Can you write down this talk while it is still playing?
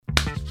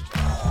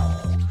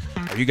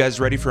Are you guys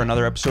ready for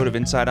another episode of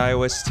Inside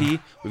iOS?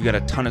 We've got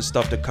a ton of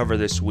stuff to cover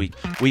this week.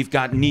 We've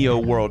got Neo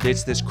World.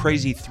 It's this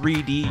crazy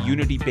 3D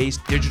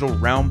Unity-based digital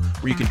realm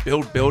where you can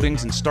build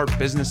buildings and start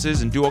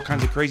businesses and do all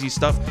kinds of crazy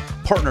stuff,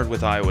 partnered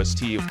with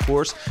iOS, of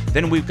course.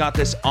 Then we've got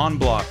this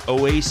OnBlock.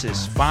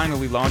 Oasis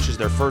finally launches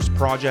their first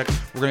project.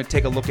 We're going to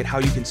take a look at how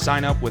you can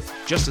sign up with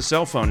just a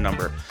cell phone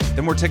number.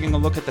 Then we're taking a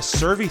look at the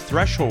Survey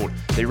threshold.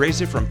 They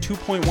raised it from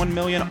 2.1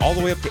 million all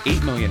the way up to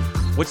 8 million.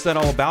 What's that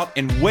all about?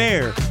 And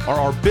where are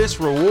our BIS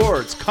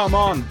rewards? Come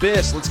on,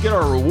 BIS, let's get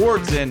our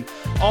rewards in.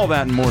 All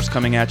that and more is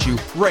coming at you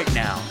right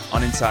now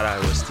on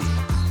Inside iOS.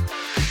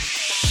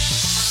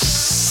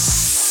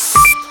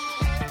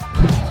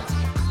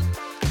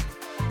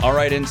 All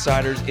right,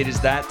 Insiders, it is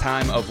that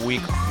time of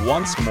week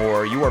once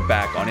more. You are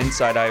back on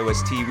Inside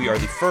iOS. We are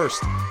the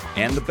first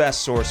and the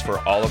best source for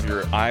all of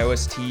your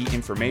iOS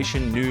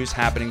information, news,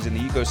 happenings in the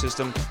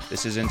ecosystem.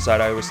 This is Inside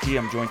iOS.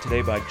 I'm joined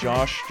today by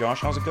Josh. Josh,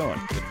 how's it going?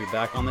 Good to be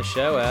back on the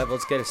show, Ed.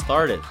 Let's get it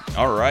started.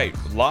 All right,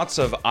 lots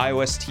of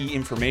iOS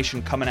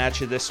information coming at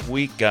you this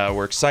week.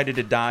 We're excited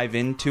to dive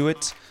into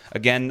it.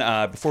 Again,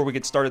 before we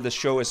get started, this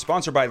show is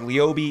sponsored by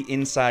Liobe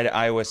Inside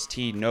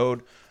iOS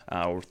Node.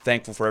 We're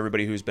thankful for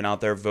everybody who's been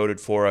out there, voted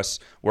for us.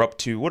 We're up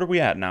to, what are we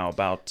at now?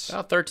 About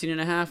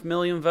 13.5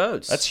 million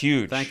votes. That's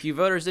huge. Thank you,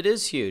 voters. It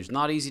is huge.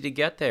 Not easy to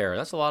get there.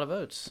 That's a lot of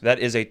votes. That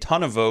is a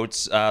ton of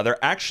votes.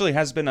 There actually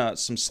has been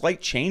some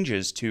slight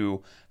changes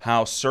to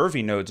how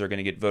survey nodes are going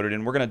to get voted,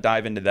 and we're going to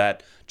dive into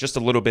that just a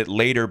little bit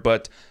later.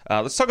 But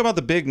let's talk about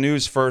the big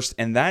news first,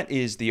 and that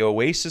is the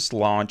Oasis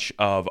launch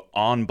of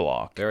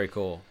OnBlock. Very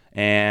cool.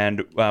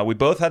 And we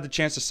both had the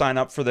chance to sign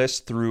up for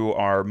this through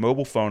our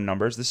mobile phone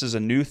numbers. This is a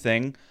new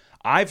thing.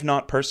 I've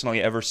not personally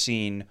ever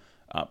seen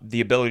the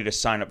ability to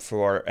sign up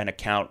for an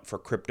account for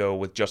crypto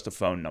with just a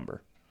phone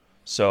number.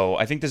 So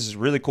I think this is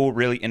really cool,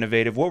 really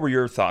innovative. What were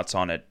your thoughts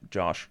on it,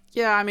 Josh?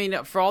 Yeah, I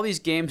mean, for all these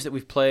games that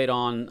we've played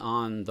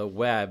on the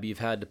web, you've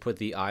had to put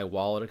the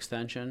iWallet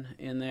extension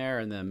in there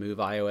and then move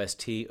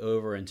iOS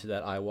over into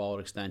that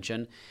iWallet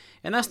extension.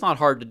 And that's not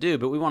hard to do,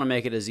 but we want to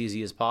make it as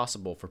easy as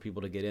possible for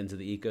people to get into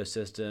the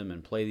ecosystem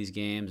and play these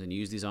games and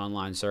use these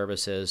online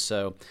services.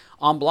 So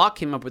OnBlock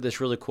came up with this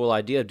really cool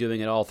idea of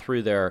doing it all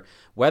through their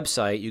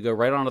website. You go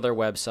right onto their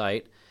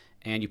website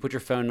and you put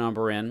your phone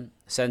number in,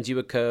 sends you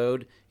a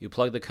code, you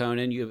plug the code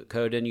in, you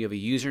have a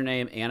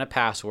username and a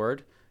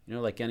password,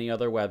 like any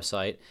other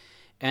website.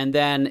 And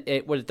then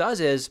what it does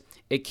is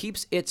it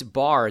keeps its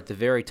bar at the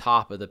very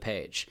top of the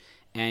page.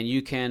 And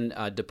you can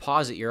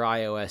deposit your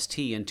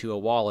iOS into a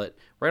wallet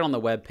right on the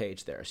web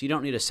page there. So you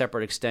don't need a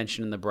separate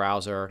extension in the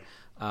browser.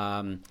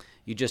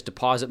 You just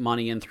deposit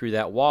money in through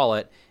that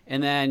wallet,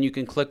 and then you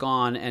can click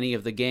on any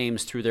of the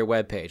games through their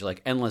web page,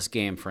 like Endless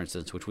Game, for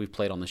instance, which we've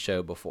played on the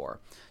show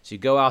before. So you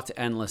go out to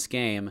Endless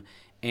Game,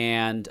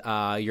 and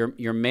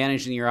you're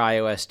managing your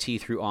iOS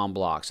through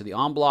OnBlock. So the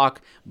OnBlock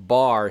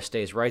bar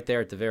stays right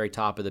there at the very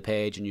top of the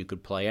page, and you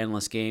could play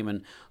Endless Game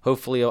and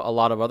hopefully a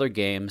lot of other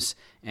games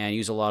and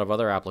use a lot of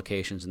other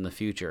applications in the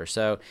future.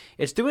 So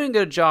it's doing a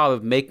good job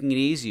of making it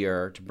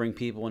easier to bring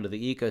people into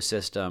the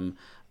ecosystem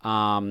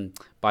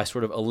by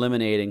sort of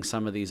eliminating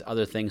some of these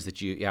other things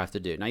that you have to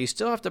do. Now, you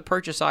still have to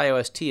purchase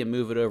iOS and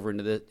move it over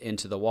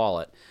into the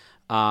wallet.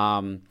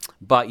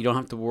 But you don't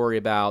have to worry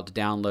about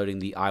downloading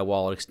the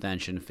iWallet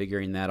extension,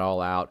 figuring that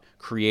all out,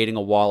 creating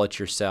a wallet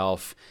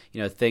yourself,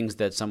 things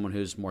that someone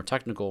who's more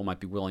technical might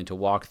be willing to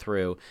walk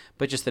through,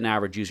 but just an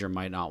average user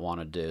might not want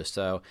to do.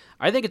 So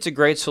I think it's a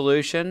great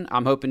solution.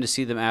 I'm hoping to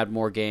see them add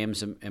more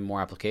games and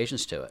more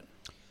applications to it.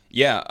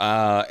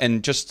 Yeah,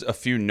 and just a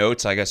few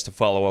notes, I guess, to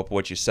follow up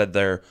what you said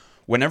there.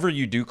 Whenever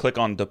you do click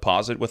on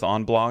deposit with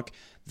OnBlock,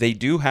 they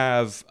do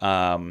have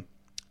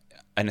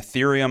an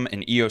Ethereum,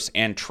 an EOS,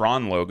 and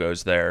Tron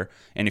logos there.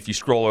 And if you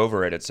scroll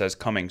over it, it says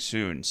coming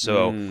soon.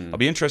 So I'll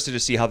be interested to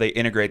see how they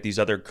integrate these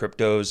other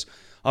cryptos.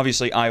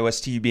 Obviously,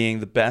 iOS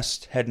being the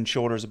best, head and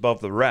shoulders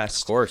above the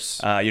rest. Of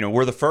course.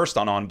 We're the first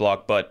on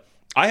OnBlock, but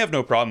I have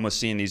no problem with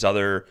seeing these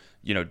other,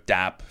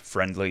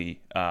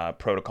 dApp-friendly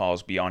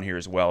protocols be on here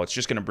as well. It's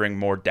just going to bring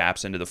more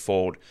dApps into the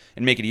fold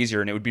and make it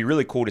easier. And it would be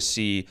really cool to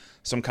see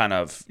some kind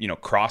of,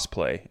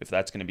 cross-play, if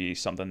that's going to be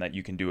something that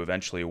you can do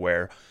eventually,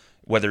 where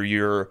whether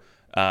you're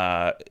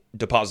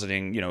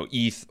depositing,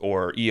 ETH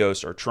or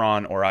EOS or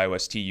Tron or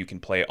iOS, you can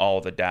play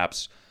all the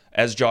dApps.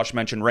 As Josh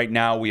mentioned, right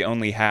now we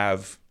only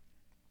have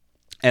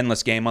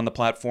Endless Game on the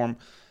platform.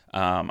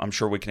 I'm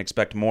sure we can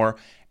expect more.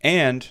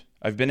 And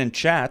I've been in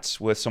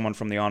chats with someone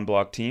from the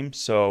OnBlock team.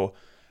 So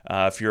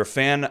if you're a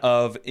fan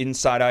of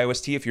Inside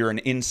iOS, if you're an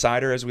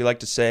insider, as we like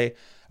to say,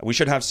 we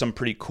should have some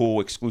pretty cool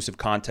exclusive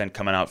content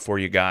coming out for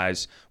you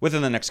guys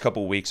within the next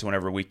couple of weeks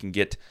whenever we can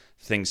get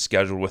things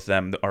scheduled with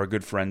them, our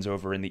good friends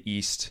over in the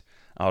East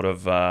out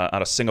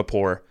of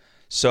Singapore.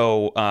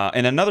 So,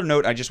 and another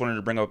note I just wanted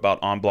to bring up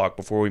about OnBlock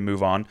before we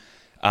move on.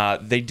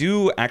 They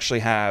do actually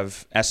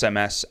have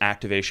SMS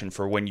activation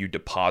for when you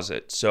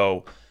deposit.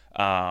 So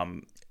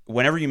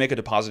whenever you make a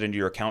deposit into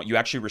your account, you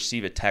actually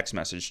receive a text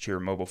message to your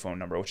mobile phone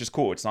number, which is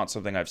cool. It's not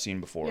something I've seen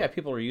before. Yeah,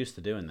 people are used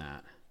to doing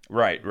that.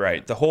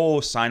 Right. The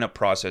whole sign-up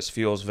process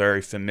feels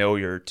very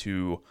familiar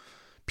to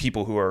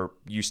people who are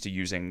used to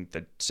using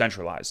the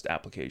centralized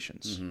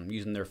applications.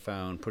 Using their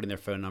phone, putting their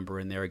phone number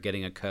in there,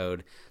 getting a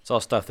code. It's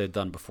all stuff they've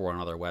done before on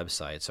other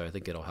websites, so I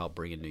think it'll help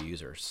bring in new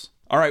users.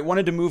 All right,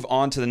 wanted to move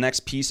on to the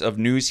next piece of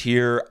news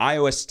here.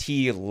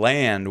 IOST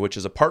Land, which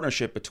is a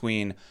partnership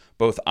between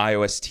both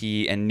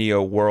IOST and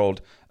Neo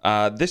World.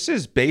 This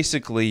is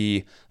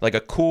basically like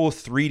a cool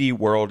 3D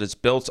world. It's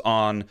built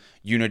on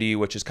Unity,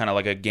 which is kind of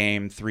like a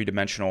game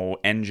 3-dimensional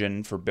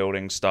engine for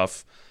building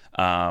stuff.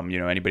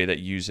 Anybody that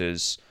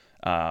uses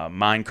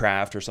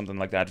Minecraft or something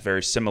like that,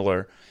 very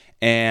similar.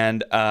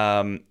 And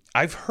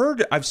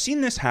I've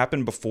seen this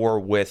happen before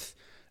with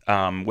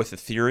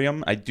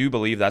Ethereum. I do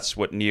believe that's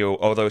what Neo,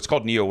 although it's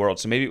called Neo World,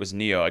 so maybe it was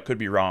Neo. I could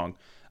be wrong.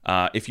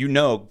 If you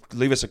know,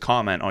 leave us a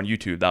comment on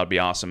YouTube. That would be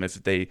awesome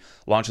if they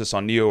launch this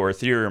on Neo or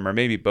Ethereum or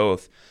maybe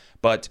both.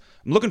 But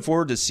I'm looking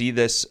forward to see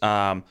this.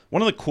 One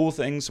of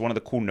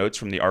the cool notes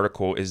from the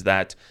article is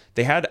that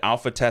they had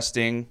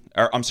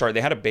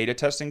they had a beta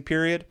testing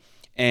period.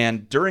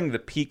 And during the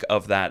peak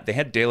of that, they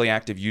had daily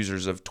active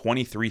users of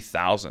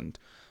 23,000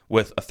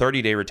 with a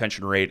 30-day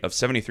retention rate of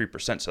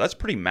 73%. So that's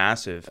pretty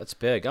massive. That's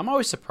big. I'm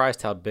always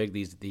surprised how big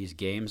these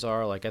games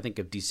are. Like, I think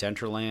of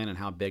Decentraland and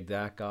how big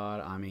that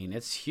got. I mean,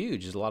 it's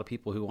huge. There's a lot of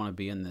people who want to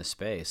be in this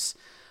space.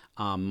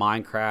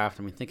 Minecraft.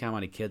 I mean, think how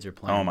many kids are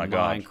playing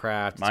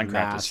Minecraft.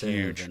 Minecraft is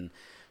huge. And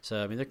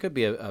so, I mean, there could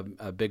be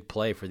a big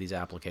play for these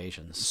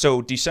applications.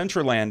 So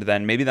Decentraland,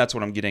 then, maybe that's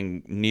what I'm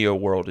getting Neo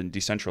World and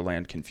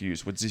Decentraland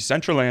confused. Was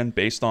Decentraland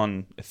based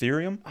on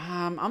Ethereum?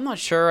 I'm not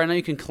sure. I know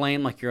you can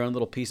claim like your own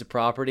little piece of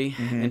property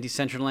in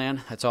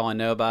Decentraland. That's all I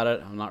know about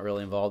it. I'm not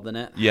really involved in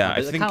it. Yeah,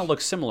 it kind of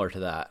looks similar to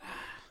that.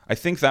 I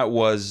think that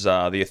was the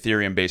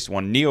Ethereum-based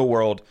one. Neo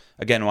World,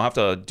 again, we'll have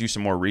to do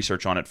some more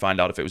research on it,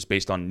 find out if it was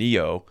based on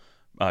Neo,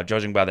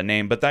 judging by the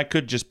name. But that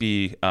could just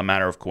be a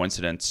matter of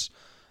coincidence.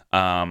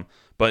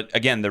 But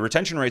again, the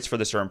retention rates for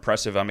this are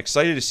impressive. I'm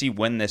excited to see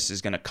when this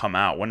is going to come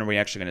out. When are we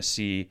actually going to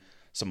see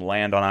some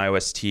land on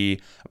IOST?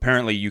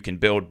 Apparently, you can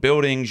build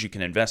buildings, you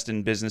can invest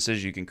in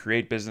businesses, you can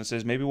create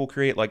businesses. Maybe we'll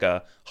create like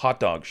a hot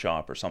dog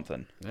shop or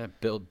something. Yeah,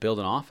 build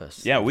an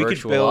office. Yeah, we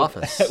could build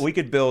we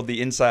could build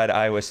the inside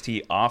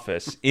IOST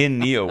office in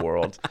Neo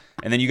World,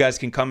 and then you guys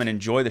can come and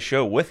enjoy the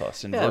show with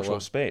us in virtual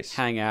space.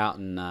 Hang out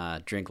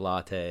and drink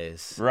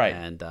lattes, right?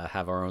 And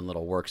have our own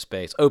little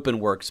workspace,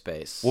 open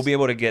workspace. We'll be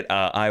able to get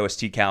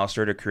IOST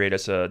Callister to create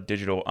us a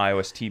digital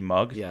IOST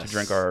mug to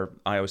drink our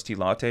IOST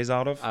lattes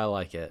out of. I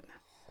like it.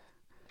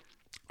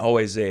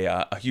 Always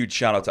a huge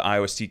shout out to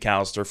IOST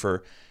Callister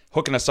for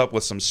hooking us up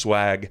with some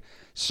swag.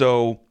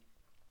 So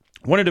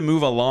wanted to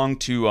move along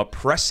to a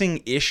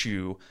pressing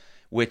issue,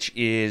 which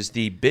is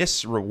the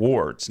BIS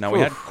rewards. Now, we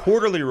had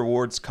quarterly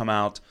rewards come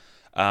out.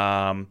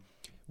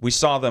 We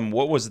saw them.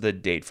 What was the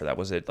date for that?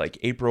 Was it like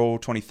April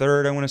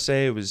 23rd, I want to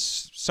say? It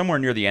was somewhere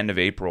near the end of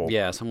April.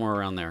 Yeah, somewhere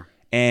around there.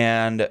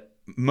 And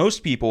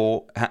most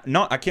people,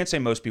 I can't say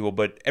most people,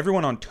 but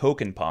everyone on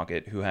Token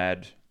Pocket who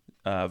had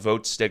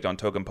votes staked on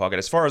Token Pocket,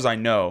 as far as I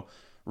know,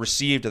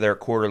 received their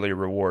quarterly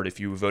reward. If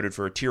you voted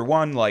for a tier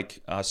 1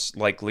 like us,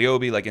 like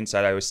Liobi, like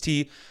Inside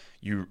IOST,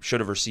 you should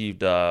have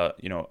received a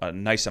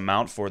nice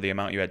amount for the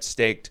amount you had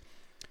staked.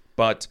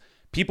 But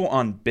people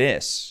on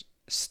BIS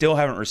still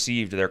haven't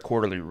received their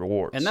quarterly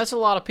rewards. And that's a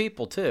lot of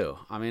people too.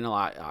 I mean,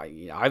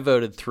 I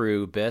voted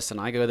through BIS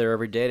and I go there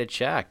every day to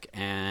check,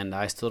 and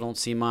I still don't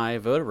see my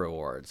voter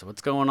rewards.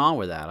 What's going on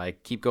with that? I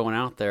keep going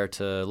out there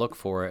to look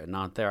for it and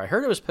not there. I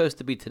heard it was supposed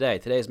to be today.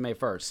 Today's May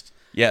 1st.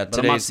 Yeah,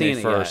 today's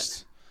May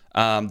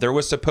 1st. There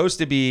was supposed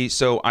to be,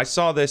 so I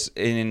saw this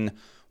in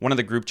one of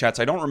the group chats.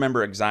 I don't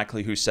remember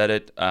exactly who said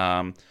it,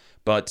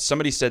 but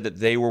somebody said that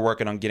they were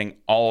working on getting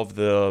all of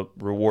the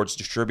rewards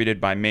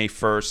distributed by May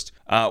 1st.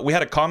 We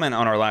had a comment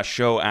on our last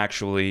show,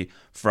 actually,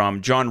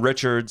 from John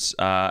Richards.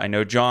 I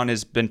know John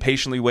has been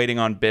patiently waiting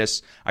on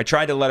BIS. I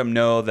tried to let him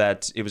know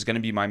that it was going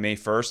to be by May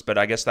 1st, but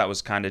I guess that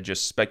was kind of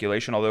just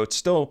speculation, although it's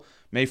still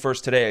May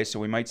 1st today, so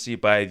we might see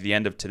it by the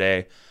end of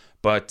today.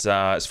 But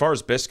as far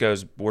as BIS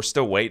goes, we're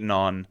still waiting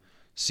on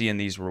seeing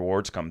these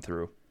rewards come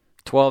through.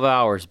 12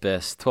 hours,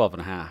 BIS, 12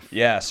 and a half.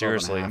 Yeah,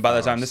 seriously. And by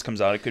the time this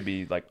comes out, it could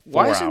be like 4 hours.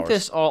 Why isn't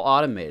this all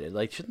automated?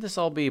 Like, shouldn't this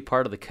all be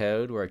part of the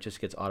code where it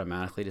just gets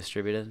automatically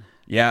distributed?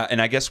 Yeah,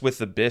 and I guess with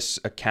the BIS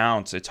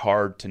accounts, it's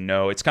hard to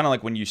know. It's kind of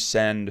like when you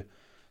send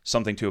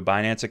something to a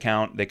Binance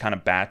account, they kind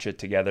of batch it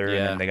together,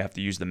 and then they have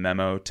to use the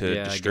memo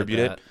to distribute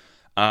it.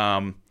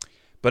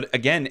 But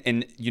again,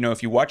 and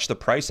if you watch the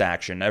price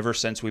action, ever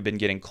since we've been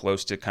getting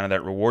close to kind of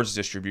that rewards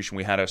distribution,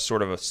 we had a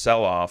sort of a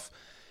sell-off.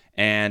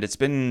 And it's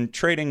been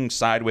trading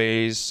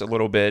sideways a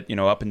little bit,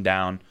 up and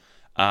down.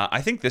 I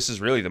think this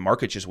is really the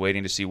market just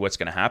waiting to see what's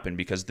going to happen,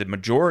 because the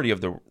majority of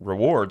the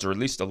rewards, or at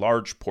least a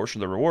large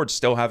portion of the rewards,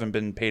 still haven't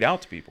been paid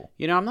out to people.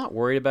 I'm not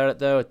worried about it,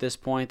 though, at this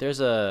point. There's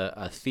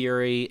a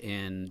theory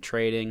in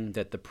trading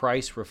that the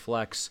price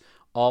reflects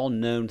all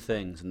known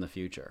things in the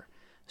future.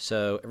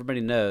 So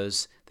everybody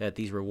knows that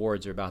these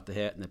rewards are about to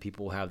hit and that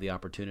people will have the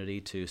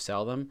opportunity to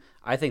sell them.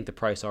 I think the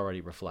price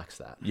already reflects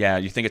that. Yeah,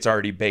 you think it's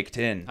already baked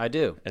in? I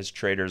do. As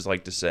traders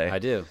like to say. I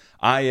do.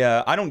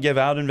 I don't give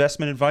out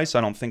investment advice.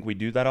 I don't think we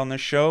do that on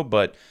this show.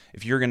 But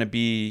if you're going to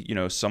be,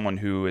 someone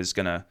who is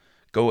going to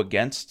go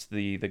against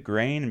the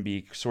grain and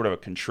be sort of a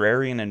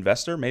contrarian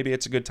investor, maybe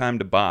it's a good time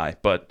to buy.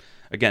 But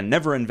again,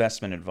 never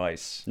investment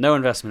advice. No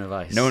investment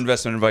advice. No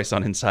investment advice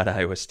on Inside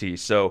IOST.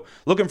 So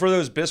looking for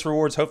those BIS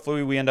rewards.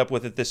 Hopefully we end up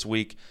with it this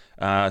week.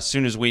 As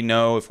soon as we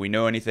know, if we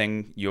know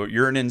anything,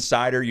 you're an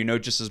insider. You know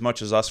just as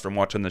much as us from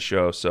watching the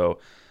show. So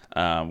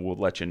we'll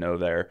let you know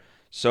there.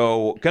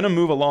 So going to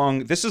move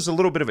along. This is a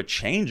little bit of a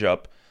change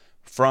up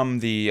from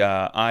the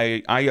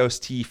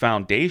IOST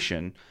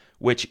Foundation,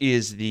 which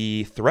is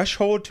the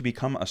threshold to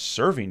become a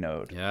Survey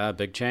node. Yeah,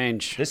 big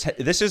change.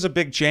 This is a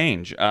big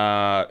change.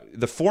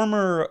 The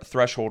former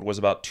threshold was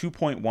about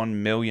 2.1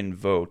 million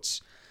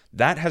votes.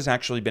 That has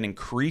actually been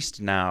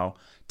increased now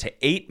to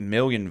 8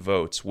 million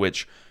votes,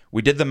 which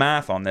we did the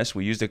math on this.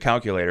 We used a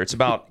calculator. It's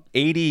about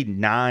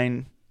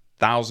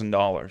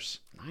 $89,000.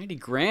 90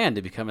 grand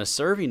to become a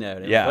Survey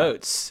node in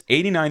votes.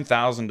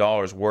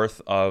 $89,000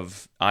 worth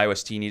of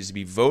IOST needs to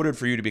be voted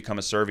for you to become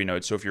a Survey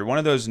node. So if you're one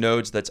of those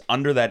nodes that's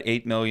under that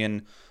 8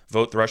 million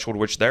vote threshold,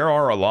 which there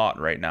are a lot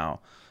right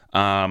now,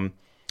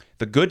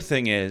 the good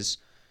thing is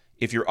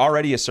if you're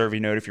already a Survey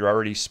node, if you're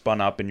already spun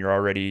up and you're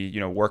already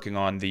working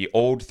on the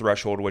old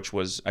threshold, which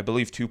was, I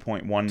believe,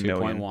 2.1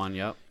 million. 2.1,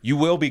 yep. You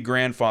will be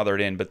grandfathered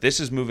in, but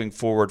this is moving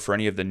forward for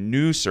any of the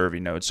new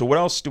Survey nodes. So what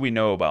else do we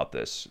know about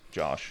this,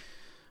 Josh?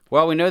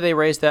 Well, we know they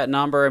raised that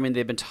number. I mean,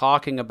 they've been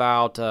talking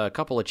about a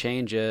couple of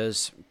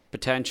changes,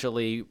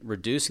 potentially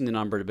reducing the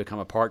number to become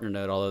a partner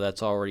node, although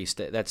that's already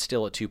that's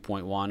still at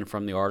 2.1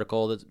 from the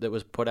article that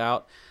was put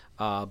out.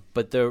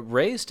 But the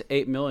raise to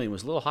 8 million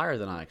was a little higher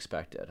than I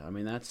expected. I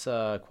mean, that's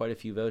quite a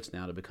few votes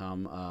now to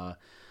become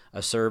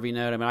a Survey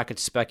node. I mean, I could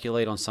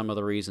speculate on some of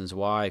the reasons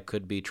why. It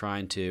could be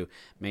trying to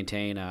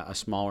maintain a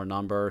smaller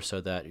number so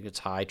that it's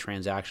high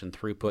transaction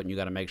throughput, and you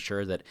got to make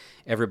sure that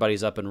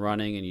everybody's up and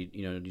running, and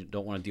you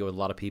don't want to deal with a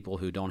lot of people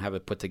who don't have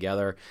it put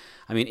together.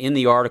 I mean, in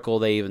the article,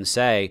 they even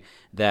say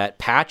that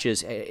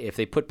patches, if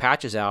they put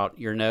patches out,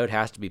 your node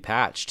has to be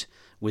patched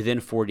within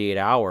 48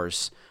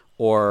 hours,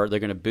 or they're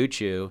going to boot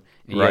you,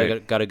 and you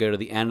got to go to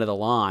the end of the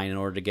line in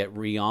order to get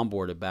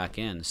re-onboarded back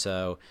in.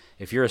 So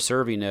if you're a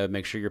Survey node,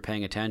 make sure you're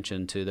paying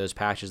attention to those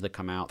patches that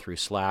come out through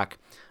Slack.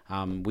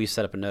 We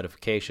set up a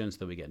notification so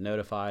that we get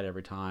notified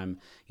every time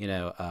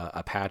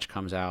a patch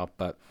comes out.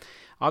 But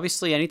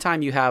obviously,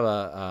 anytime you have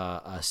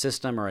a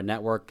system or a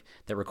network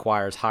that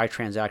requires high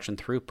transaction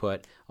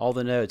throughput, all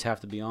the nodes have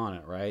to be on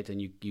it, right?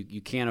 And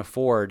you can't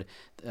afford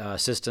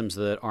systems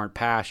that aren't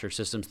patched or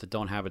systems that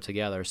don't have it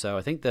together. So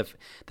I think the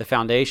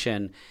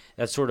foundation,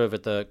 that's sort of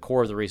at the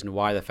core of the reason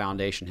why the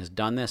foundation has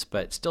done this,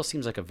 but it still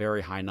seems like a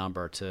very high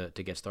number to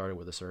get started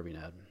with a Survey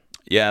node.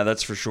 Yeah,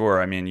 that's for sure.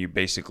 I mean, you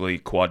basically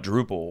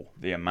quadruple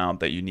the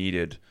amount that you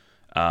needed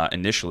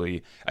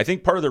initially. I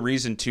think part of the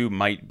reason, too,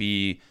 might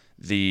be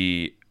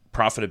the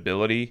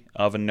profitability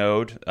of a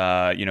node.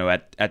 At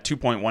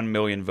 2.1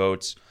 million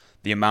votes,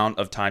 the amount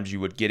of times you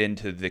would get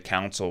into the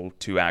council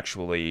to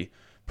actually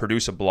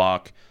produce a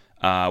block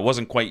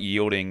wasn't quite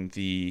yielding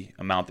the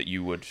amount that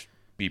you would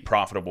be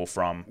profitable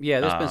from. Yeah,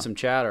 there's been some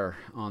chatter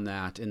on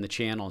that in the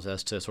channels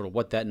as to sort of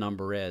what that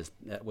number is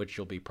at which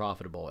you'll be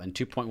profitable. And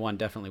 2.1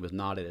 definitely was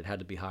not it. It had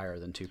to be higher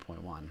than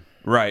 2.1.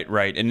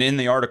 Right. And in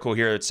the article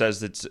here, it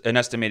says it's an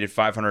estimated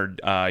 500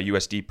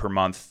 USD per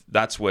month.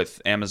 That's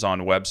with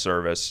Amazon Web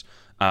Service,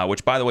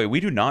 which, by the way, we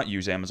do not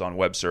use Amazon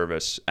Web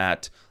Service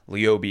at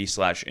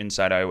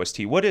Liobe/Inside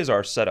IOST. What is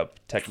our setup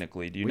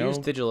technically? Do you know? We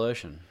use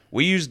DigitalOcean.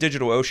 We use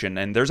DigitalOcean,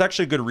 and there's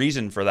actually a good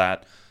reason for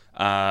that.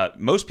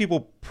 Most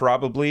people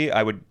probably,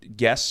 I would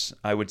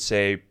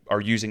say,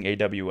 are using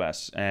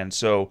AWS. And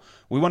so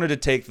we wanted to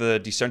take the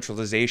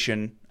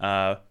decentralization,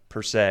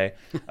 per se,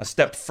 a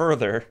step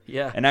further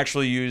and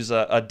actually use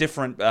a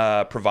different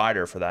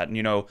provider for that. And,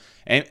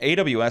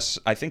 AWS,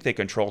 I think they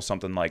control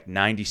something like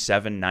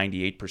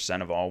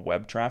 98% of all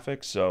web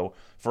traffic. So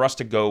for us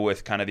to go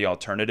with kind of the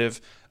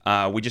alternative,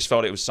 we just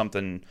felt it was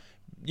something,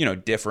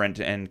 different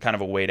and kind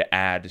of a way to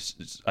add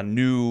a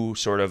new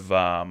sort of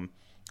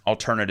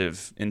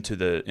alternative into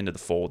the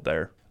fold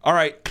there. All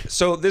right,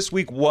 so this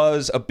week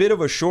was a bit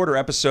of a shorter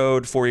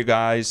episode for you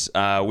guys.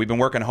 We've been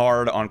working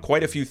hard on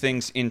quite a few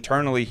things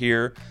internally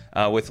here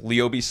with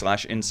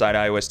Liobe/Inside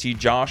IOST.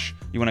 Josh,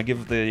 you want to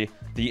give the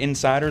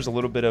insiders a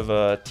little bit of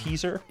a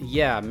teaser?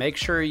 Yeah, make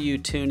sure you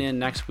tune in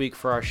next week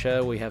for our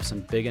show. We have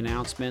some big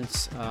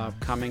announcements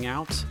coming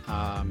out,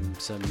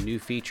 some new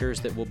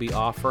features that we'll be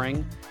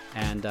offering,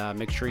 and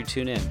make sure you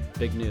tune in.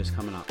 Big news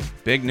coming up.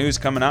 Big news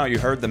coming out. You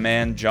heard the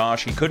man,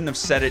 Josh. He couldn't have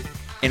said it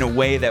in a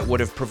way that would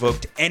have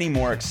provoked any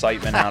more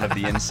excitement out of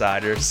the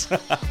insiders.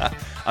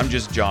 I'm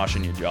just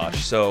joshing you,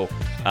 Josh. So,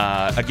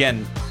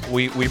 again,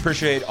 we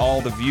appreciate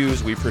all the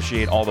views. We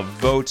appreciate all the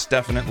votes,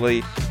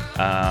 definitely.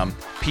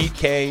 Pete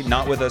K,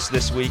 not with us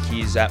this week.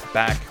 He's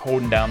back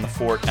holding down the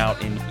fort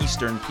out in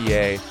Eastern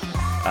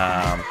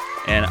PA.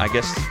 And I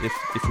guess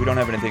if we don't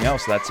have anything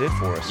else, that's it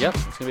for us. Yep,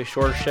 it's going to be a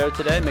shorter show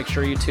today. Make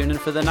sure you tune in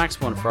for the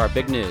next one for our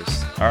big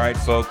news. All right,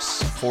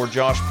 folks. For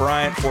Josh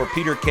Bryant, for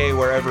Peter Kay,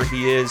 wherever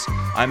he is,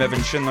 I'm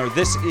Evan Schindler.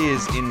 This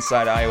is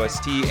Inside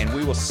iOS T, and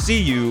we will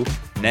see you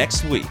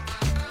next week.